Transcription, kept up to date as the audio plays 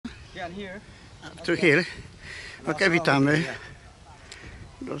To here. Ok, witamy.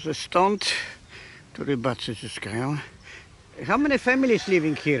 Może stąd, tu rybacy zyskają. How many families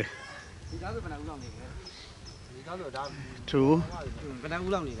living here? Two.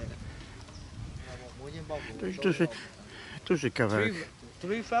 To jest duży kawałek.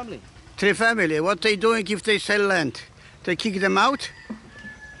 Three family. What they doing if they sell land? They kick them out?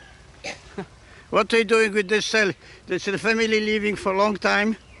 What they doing with this cell? This is a family living for a long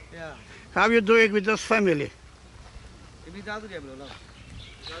time. Yeah. How you doing with this family?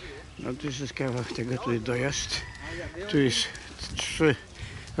 No to jest kawałek tego, tu jest dojazd. Tu jest 3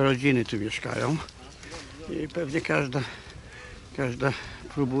 rodziny tu mieszkają. I pewnie każda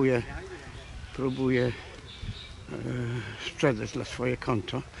próbuje sprzedać dla swoje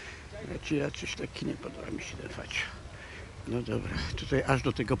konto. Czy jacyś taki, nie podoba mi się ten facet. No dobra, tutaj aż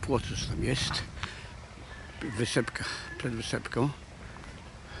do tego płotu tam jest. Wysepka, przed wysepką.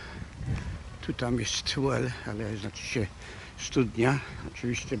 Tu tam jest well, ale znaczy się studnia.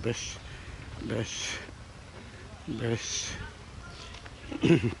 Oczywiście bez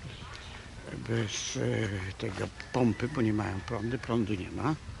tego pompy, bo nie mają prądu nie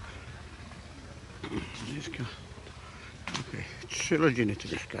ma. Okay. 3 rodziny tu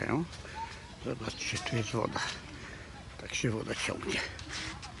mieszkają. Zobaczcie, tu jest woda. Tak się woda ciągnie.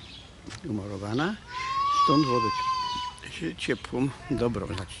 Umorowana. Stąd wodę ciepłą, dobrą,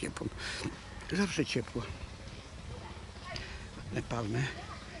 znaczy ciepłą. Zawsze ciepło. Ładne palmy.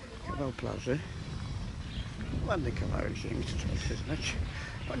 Kawał plaży. Ładny kawałek ziemi, to trzeba przyznać.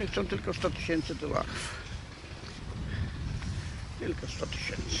 Oni chcą tylko $100,000. Tylko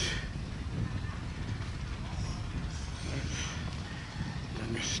 100,000.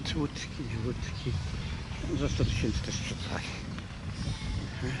 Zamiast łódki, nie łódki. Za 100,000 też sprzedali.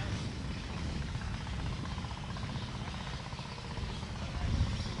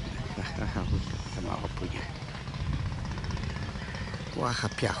 Aha, łódka mało płynie. Łacha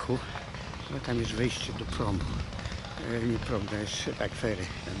piachu. No tam jest wejście do promu. Nie prom, to jest tak fery.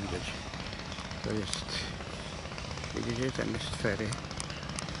 Tam widać. To jest. Widzicie, tam jest fery.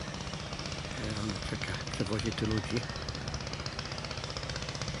 On czeka, przewozi tu ludzi.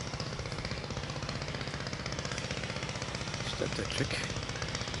 Stateczek.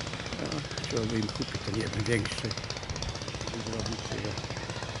 No, trzeba by im kupić ten jeden większy i zrobić jego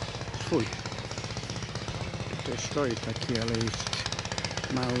swój. Tutaj stoi taki, ale jest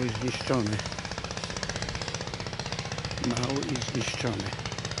mały i zniszczony. Mały i zniszczony.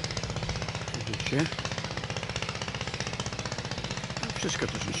 Widzicie? No, wszystko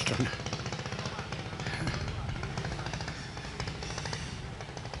to zniszczone.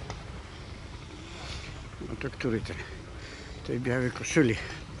 No to który ten? Tej białej koszuli.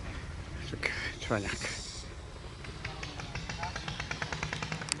 Tak, cwaniak.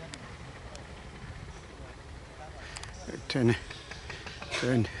 Ten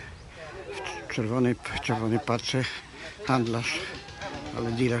w czerwonej parce handlarz,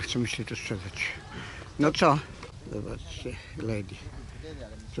 ale dealer chce mi się tu sprzedać. No co? Zobaczcie, lady.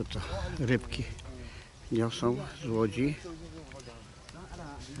 Co to? Rybki niosą z łodzi.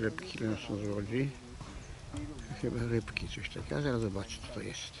 Rybki niosą z łodzi. Chyba rybki, coś takiego. A zaraz zobaczę, co to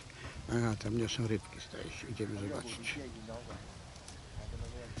jest. Aha, tam niosą rybki, zdaje się. Idziemy zobaczyć.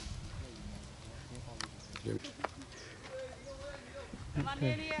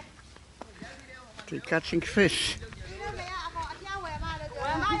 Okay. Czyli catching fish.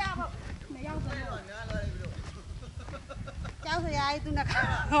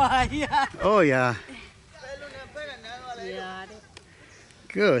 Oh yeah.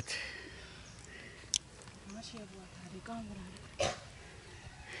 Good.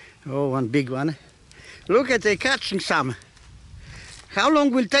 Oh, one big one. Look at they catching some. How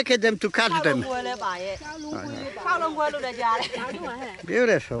long will it take them to catch them?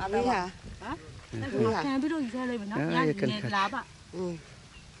 Beautiful. Yeah, you can catch.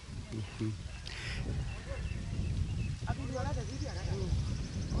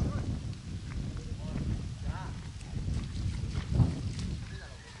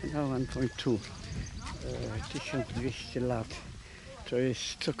 No, 1,2. 1200 lat. To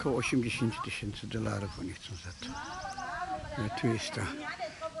jest około $80,000 oni chcą za to. Tu jest ta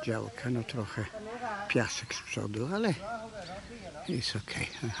działka, no trochę piasek z przodu, ale jest ok.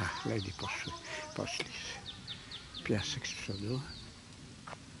 Aha, lady poszli. Piasek z przodu.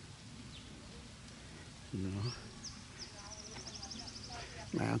 No.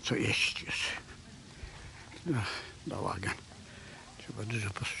 Mają co jeść już. No, bałagan. Trzeba dużo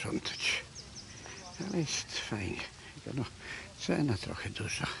posprzątać. Ale jest fajnie. No, cena trochę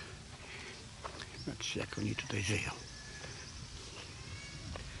duża. Patrzcie, jak oni tutaj żyją.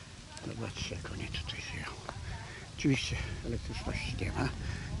 Zobaczcie, jak oni tutaj żyją. Oczywiście elektryczności nie ma.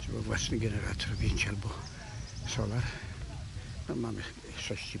 Trzeba własny generator mieć albo solar. No, mamy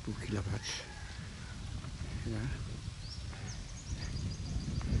 6,5 kW. Yeah.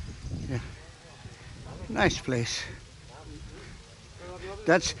 Yeah. Nice place.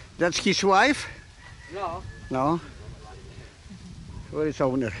 That's his wife? No. No. Where is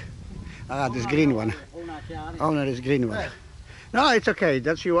owner? Ah, this green one. Owner is green one. No, it's okay.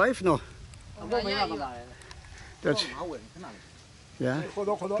 That's your wife? No. That's yeah.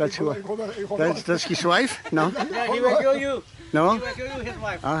 That's his wife? No. Yeah, he will kill you. No. He will kill you, his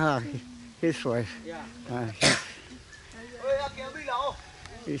wife. Aha, his wife. Yeah.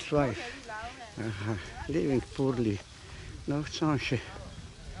 His wife. Aha, living poorly. No chcą się.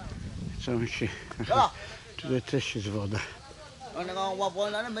 Aha. Tutaj też jest woda.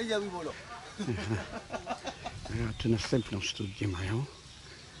 A tu następną studnię mają.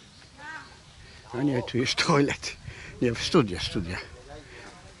 A nie, tu jest toilet. Nie, studia.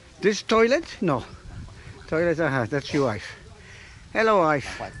 This toilet? No. Toilet, aha, that's your wife. Hello,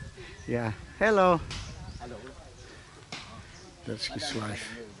 wife. Yeah, hello. That's his wife.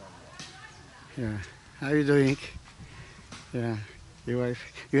 Yeah, how are you doing? Yeah, your wife.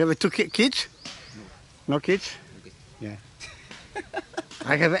 You have two kids? No kids? Yeah.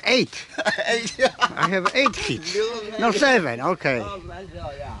 I have 8. I have 8 kids. No, 7. Okay.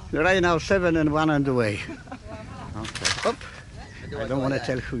 Right now 7 and 1 on the way. Okay. Op. I don't want to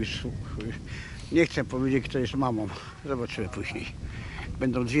tell who is. Nie chcę powiedzieć, kto jest mamą. Zobaczymy później.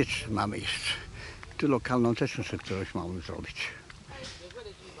 Będą 2 mamy jeszcze. Tu lokalną też muszę którąś mamą zrobić.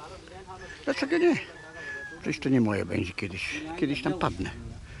 Dlaczego nie? Przecież to nie moje będzie kiedyś. Kiedyś tam padnę.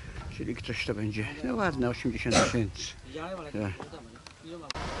 Czyli ktoś to będzie. No ładne, 80 000. Yeah.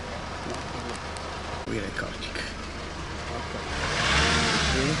 We recording. Okay.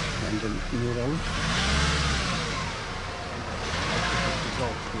 And the mural.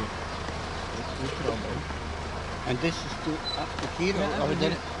 And this is to up to here or over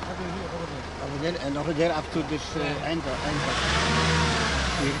there, and over there up to this end.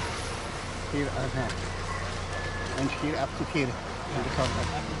 Here, and here up to here in the corner.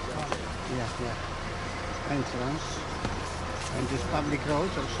 Yeah. Entrance. And this public road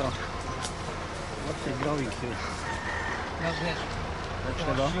also. What's it growing here?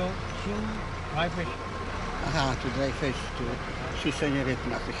 Trzeba? Dry fish. Aha, to dry fish, to suszenie ryb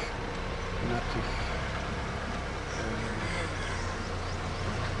na tych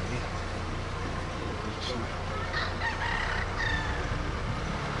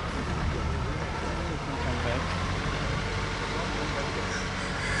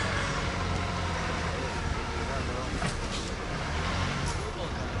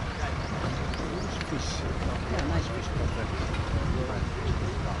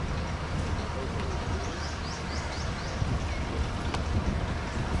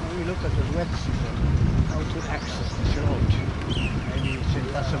look at the wet season, how to access this road. Maybe it's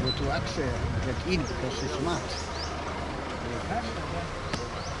impossible to get in because it's mud.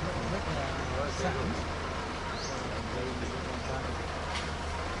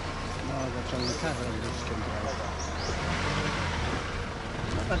 No, that's only car like this can drive.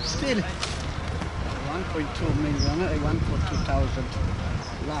 But still, 1.2 million, 142,000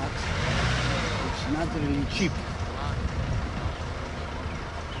 lot, it's not really cheap.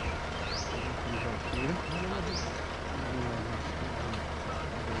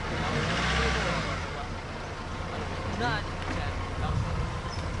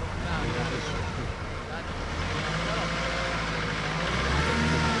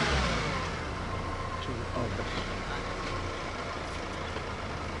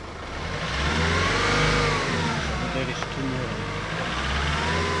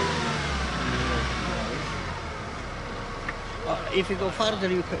 If you go further, I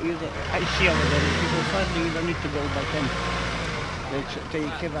see over there, if you go further, you don't need to go by 10. They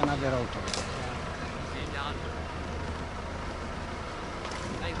have another road over there.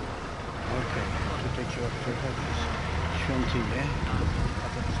 Okay, tutaj trzeba przejechać świątynię, a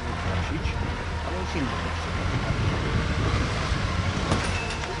teraz wykręcić, ale jest inny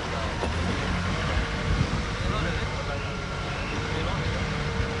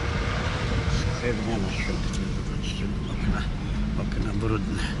drewniana świątynia, zobaczcie, okna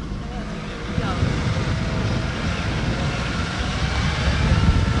brudne.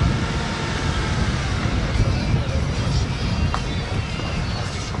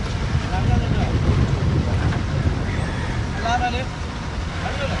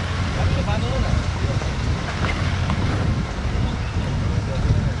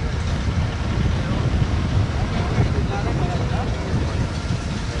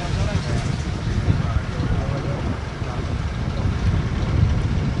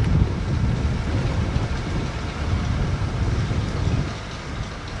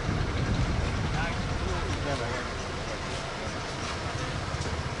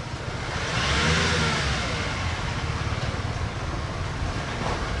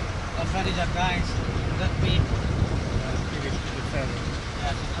 ferry that guys. That meat. Give it to the ferry.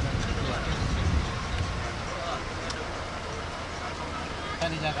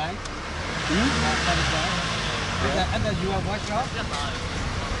 Ferry that guy. Hmm? Ferry that. And then you are watch shop.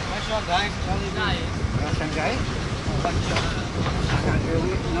 Watch shop guys. Only Russian guy? watch shop. I can't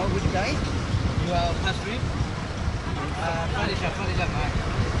really know which guy. You are pastry. Ferry that guy.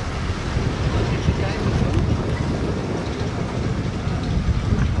 Which guy? Which one?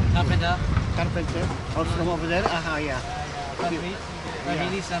 Carpenter. Carpenter. Oh, from over there? Aha, yeah. Pastry. But he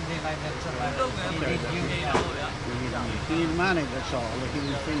needs something like that. He needs you. He didn't manage, that's all. He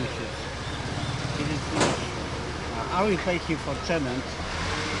didn't finish it. He didn't finish. I will pay him for cement,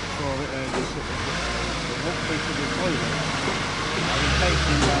 for this workplace to the toilet. I will pay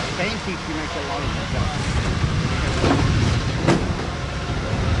him painting, he makes a lot of the job.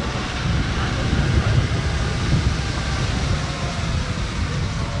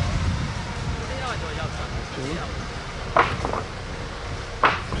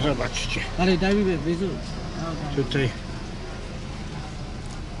 Zobaczcie, Ale daj mi wyzu. tutaj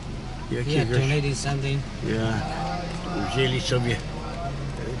Yeah, jakiegoś, donating something. wzięli sobie,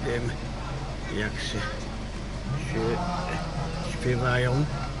 wiem, jak się śpiewają,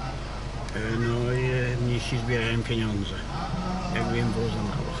 no i mnisi zbierają pieniądze. Jak wiem, było za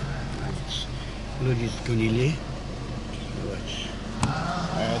mało. Więc ludzi zgonili. Zobacz.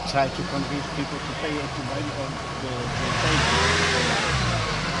 Try to convince people to pay or to buy or the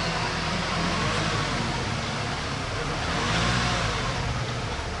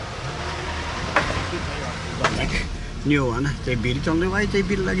like new one. They built only why they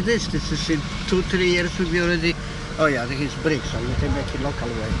built like this. This is in 2-3 years would be already. Oh yeah, this is bricks. So they make it local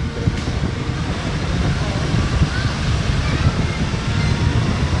way.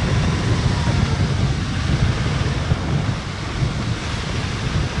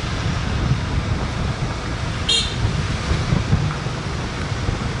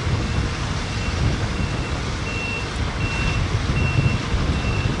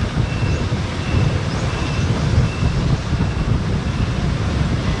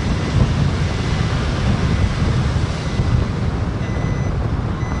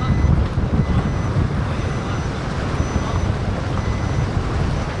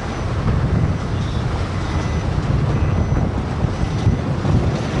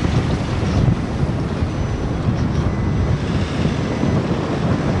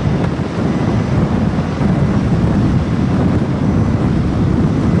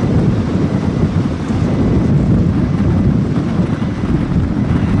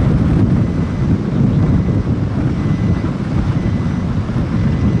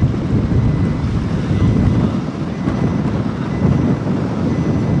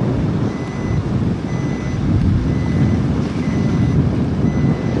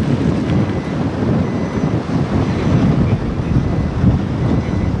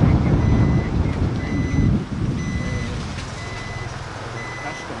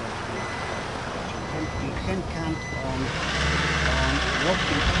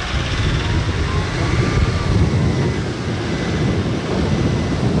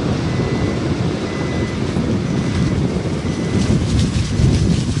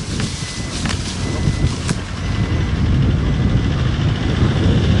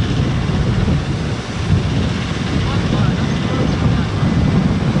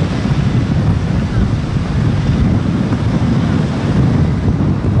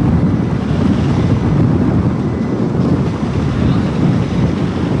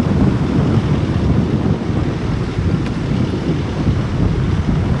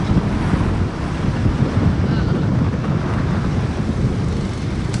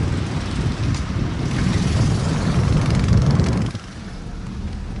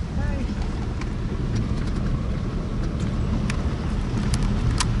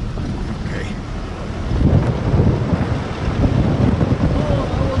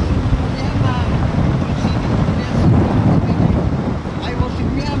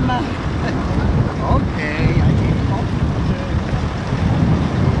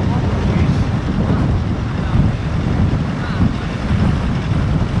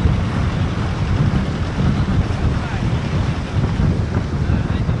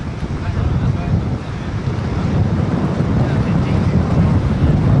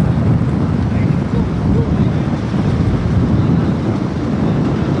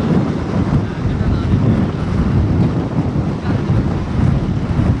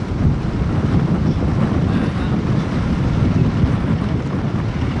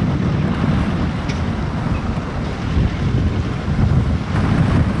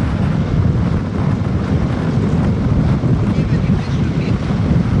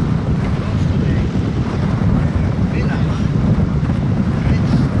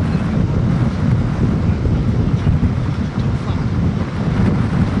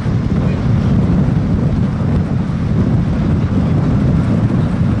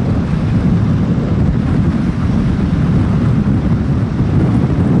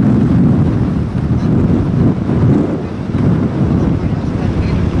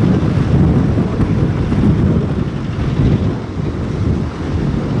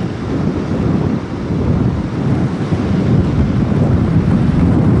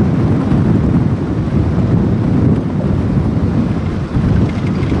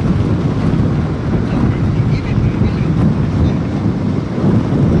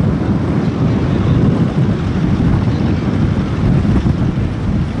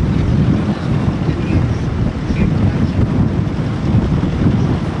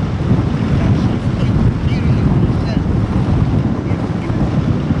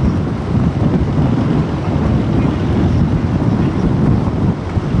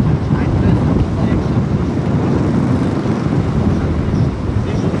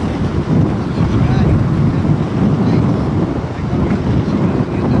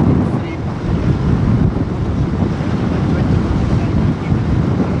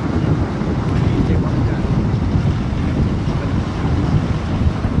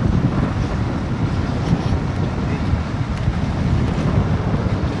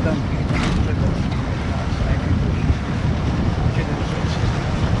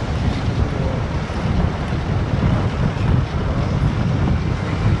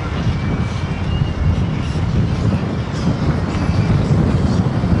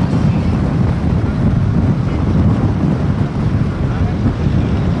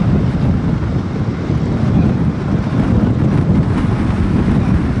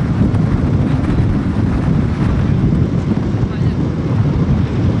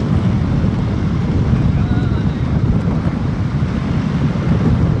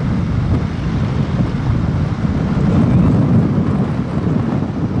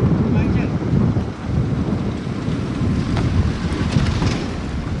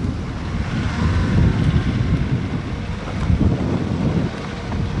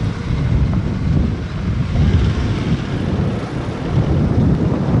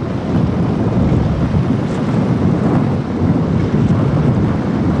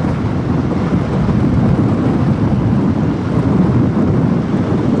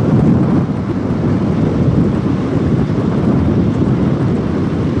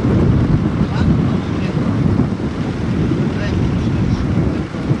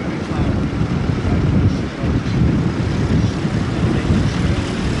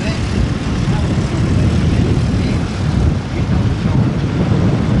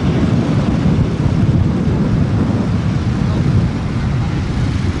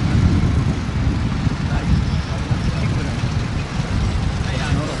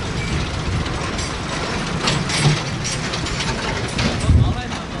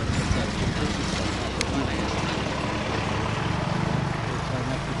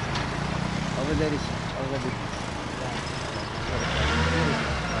 there is already.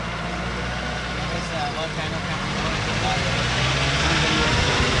 What kind of chemical?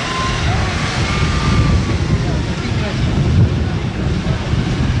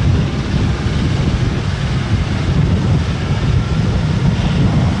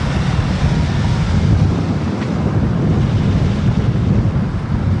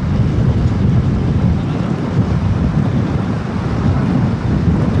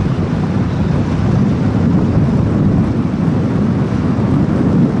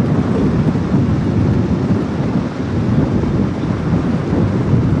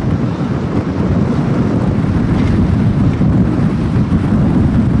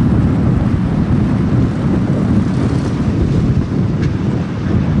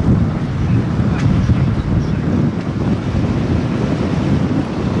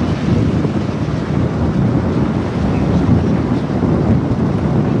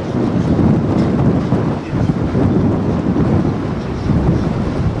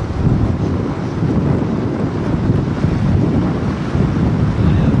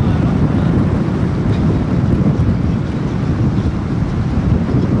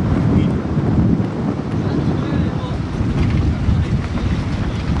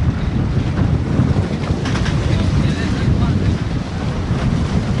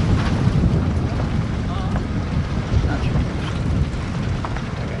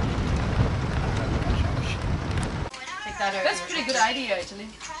 That's a pretty good idea, actually.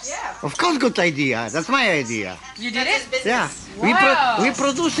 Of course, good idea. That's my idea. You did it? Yeah, Wow. we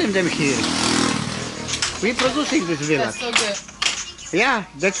producing them here. We producing this village. That's so good. Yeah,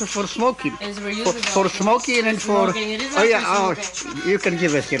 that's for smoking. It's For, reusable. for smoking and for. Smoking. It is Oh yeah, not oh, for smoking. you can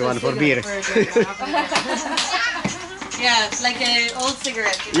give us here one for beer. Yeah, it's like an old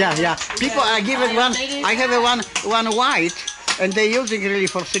cigarette. Yeah, yeah. People, I give it one. I have a one white, and they using really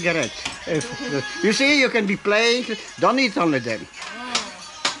for cigarettes. You see, you can be playing. Don't eat only them.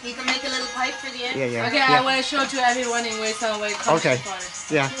 You can make a little pipe for the end. Yeah, yeah. Okay, yeah. I want to show to everyone in Whistle where it comes Okay.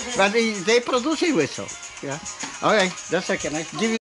 from. Yeah, but they produce it whistle. Yeah. Okay, that's okay. I give you.